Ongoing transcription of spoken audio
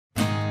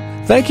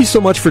Thank you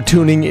so much for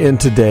tuning in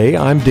today.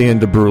 I'm Dan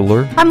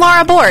DeBruler. I'm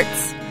Laura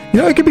Bortz.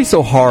 You know, it can be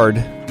so hard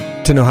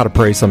to know how to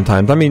pray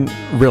sometimes. I mean,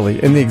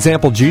 really, in the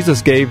example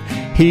Jesus gave,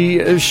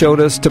 he showed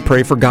us to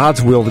pray for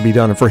God's will to be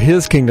done and for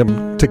his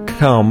kingdom to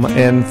come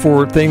and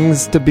for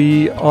things to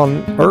be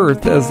on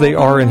earth as they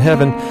are in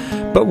heaven.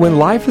 But when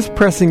life is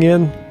pressing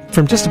in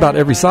from just about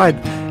every side,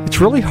 it's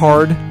really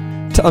hard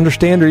to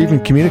understand or even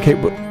communicate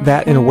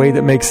that in a way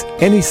that makes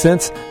any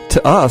sense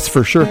to us,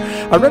 for sure.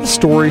 I read a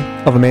story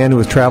of a man who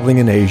was traveling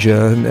in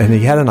Asia, and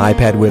he had an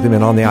iPad with him,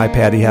 and on the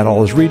iPad he had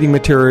all his reading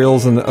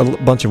materials and a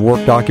bunch of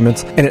work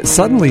documents, and it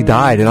suddenly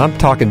died, and I'm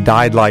talking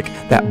died like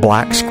that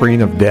black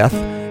screen of death,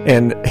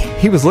 and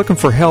he was looking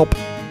for help,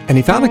 and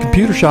he found a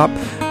computer shop,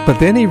 but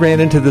then he ran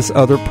into this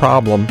other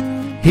problem.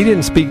 He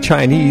didn't speak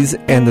Chinese,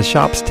 and the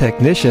shop's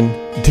technician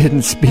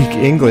didn't speak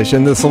English.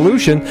 And the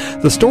solution,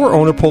 the store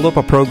owner pulled up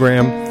a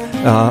program,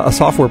 a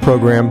software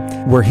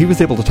program, where he was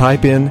able to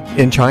type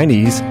in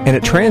Chinese, and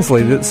it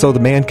translated it so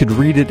the man could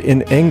read it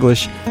in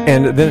English.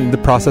 And then the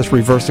process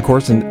reversed, of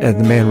course, and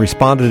the man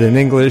responded in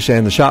English,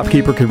 and the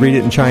shopkeeper could read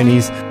it in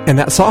Chinese. And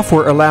that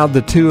software allowed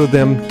the two of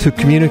them to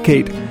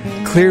communicate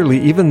clearly,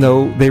 even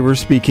though they were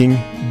speaking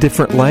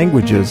different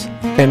languages.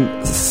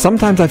 And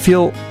sometimes I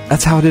feel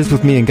that's how it is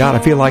with me and God. I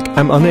feel like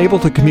I'm unable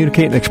to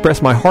communicate and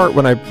express my heart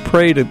when I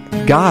pray to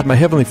God, my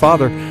Heavenly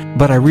Father,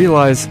 but I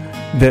realize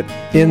that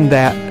in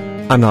that,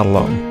 I'm not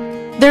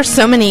alone. There's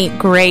so many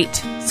great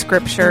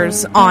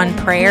scriptures on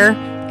prayer,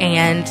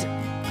 and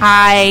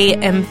I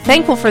am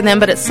thankful for them,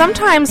 but it's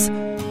sometimes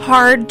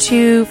hard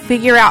to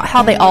figure out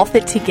how they all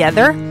fit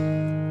together.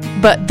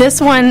 But this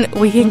one,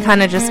 we can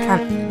kind of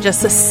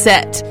just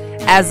set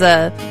as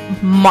a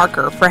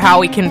marker for how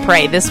we can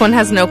pray. This one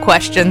has no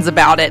questions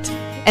about it.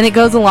 And it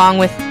goes along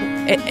with,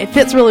 it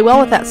fits really well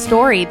with that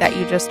story that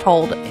you just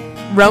told.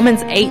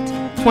 Romans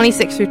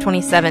 8:26 through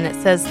 27, it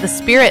says, "The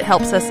Spirit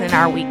helps us in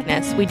our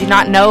weakness. We do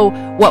not know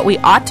what we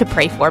ought to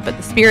pray for, but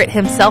the Spirit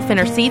himself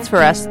intercedes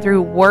for us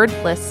through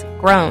wordless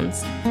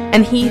groans.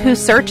 And he who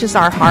searches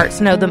our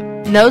hearts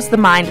knows the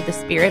mind of the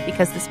Spirit,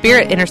 because the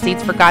Spirit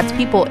intercedes for God's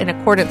people in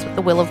accordance with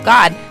the will of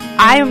God."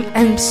 I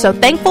am so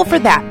thankful for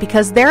that,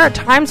 because there are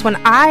times when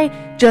I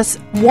just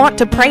want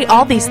to pray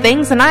all these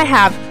things and I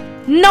have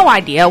no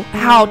idea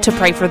how to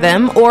pray for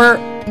them or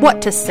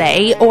what to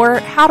say or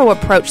how to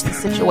approach the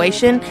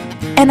situation,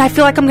 and I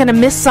feel like I'm going to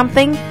miss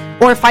something,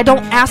 or if I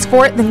don't ask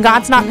for it, then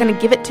God's not going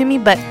to give it to me.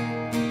 But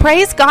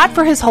praise God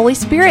for his Holy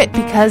Spirit,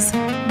 because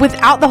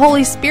without the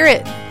Holy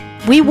Spirit,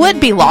 we would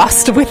be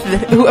lost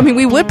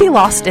we would be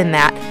lost in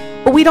that.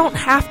 But we don't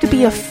have to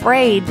be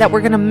afraid that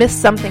we're going to miss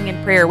something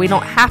in prayer. We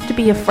don't have to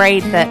be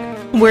afraid that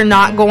we're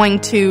not going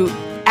to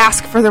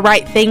ask for the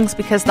right things,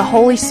 because the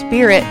Holy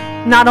Spirit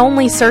not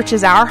only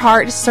searches our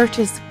heart,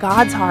 searches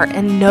God's heart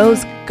and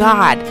knows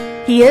God.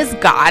 He is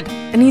God,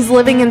 and he's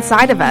living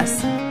inside of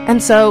us.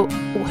 And so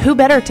who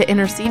better to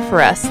intercede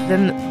for us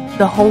than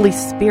the Holy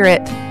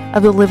Spirit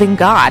of the living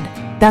God?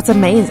 That's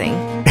amazing.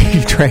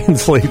 He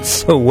translates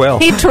so well.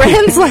 He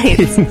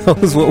translates. He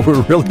knows what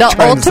we're really the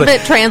trying to say.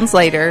 ultimate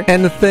translator.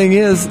 And the thing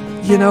is,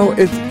 you know,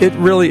 it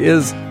really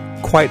is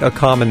quite a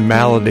common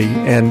malady.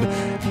 And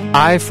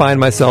I find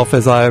myself,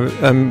 as I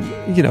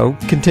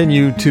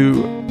continue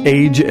to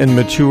age and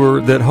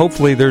mature, that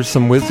hopefully there's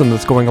some wisdom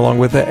that's going along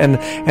with it. And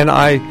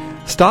I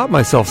stop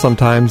myself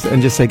sometimes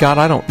and just say, God,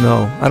 I don't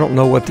know. I don't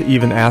know what to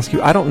even ask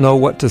you. I don't know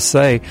what to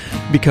say,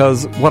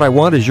 because what I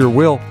want is your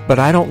will, but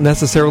I don't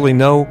necessarily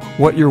know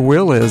what your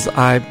will is.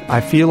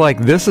 I feel like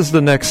this is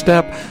the next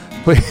step.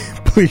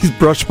 Please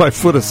brush my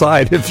foot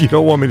aside if you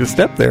don't want me to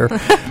step there.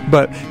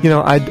 But,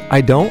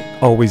 I don't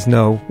always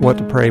know what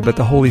to pray, but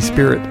the Holy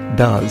Spirit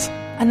does.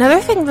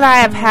 Another thing that I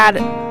have had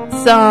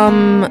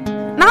some,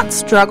 not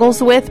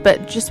struggles with,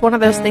 but just one of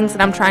those things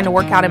that I'm trying to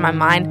work out in my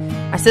mind.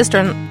 My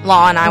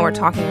sister-in-law and I were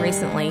talking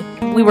recently.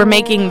 We were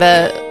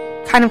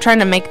trying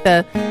to make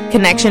the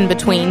connection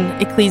between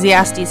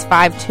Ecclesiastes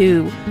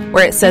 5:2,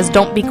 where it says,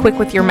 "Don't be quick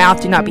with your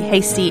mouth, do not be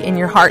hasty in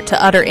your heart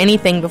to utter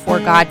anything before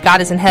God.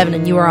 God is in heaven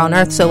and you are on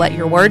earth, so let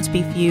your words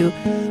be few."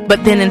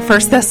 But then in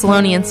 1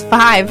 Thessalonians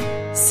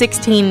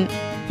 5:16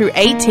 through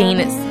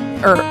 18,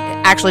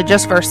 actually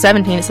just verse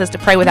 17, it says to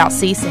pray without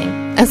ceasing.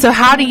 And so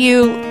how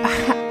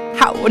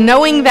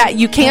knowing that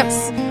you can't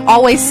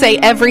always say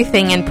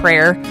everything in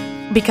prayer,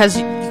 because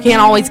you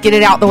can't always get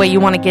it out the way you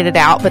want to get it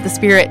out, but the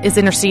Spirit is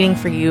interceding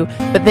for you.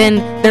 But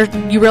then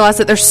you realize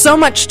that there's so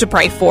much to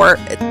pray for,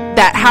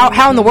 that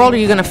how in the world are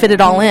you going to fit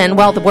it all in?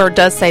 Well, the Word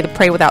does say to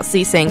pray without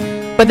ceasing.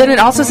 But then it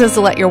also says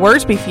to let your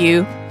words be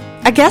few.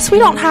 I guess we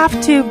don't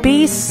have to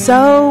be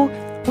so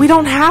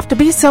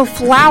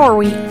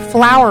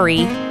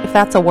flowery, if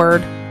that's a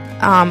word,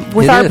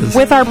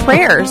 with our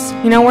prayers.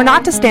 We're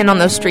not to stand on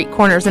those street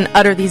corners and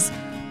utter these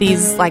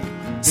like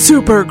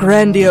super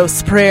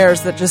grandiose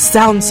prayers that just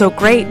sound so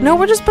great. No,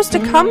 we're just supposed to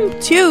come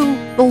to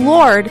the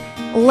Lord,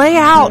 lay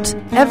out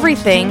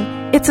everything.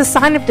 It's a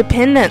sign of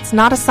dependence,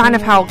 not a sign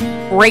of how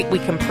great we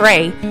can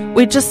pray.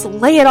 We just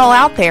lay it all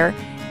out there,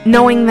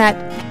 knowing that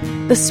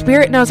the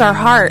Spirit knows our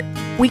heart,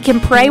 we can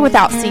pray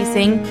without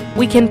ceasing.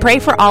 We can pray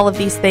for all of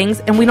these things,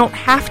 and we don't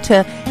have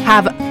to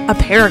have a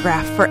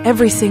paragraph for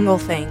every single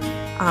thing.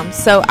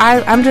 So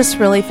I'm just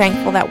really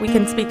thankful that we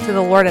can speak to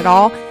the Lord at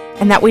all,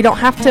 and that we don't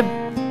have to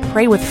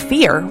pray with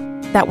fear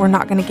that we're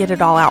not going to get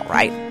it all out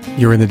right.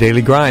 You're in the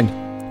Daily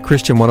Grind,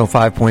 Christian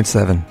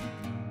 105.7.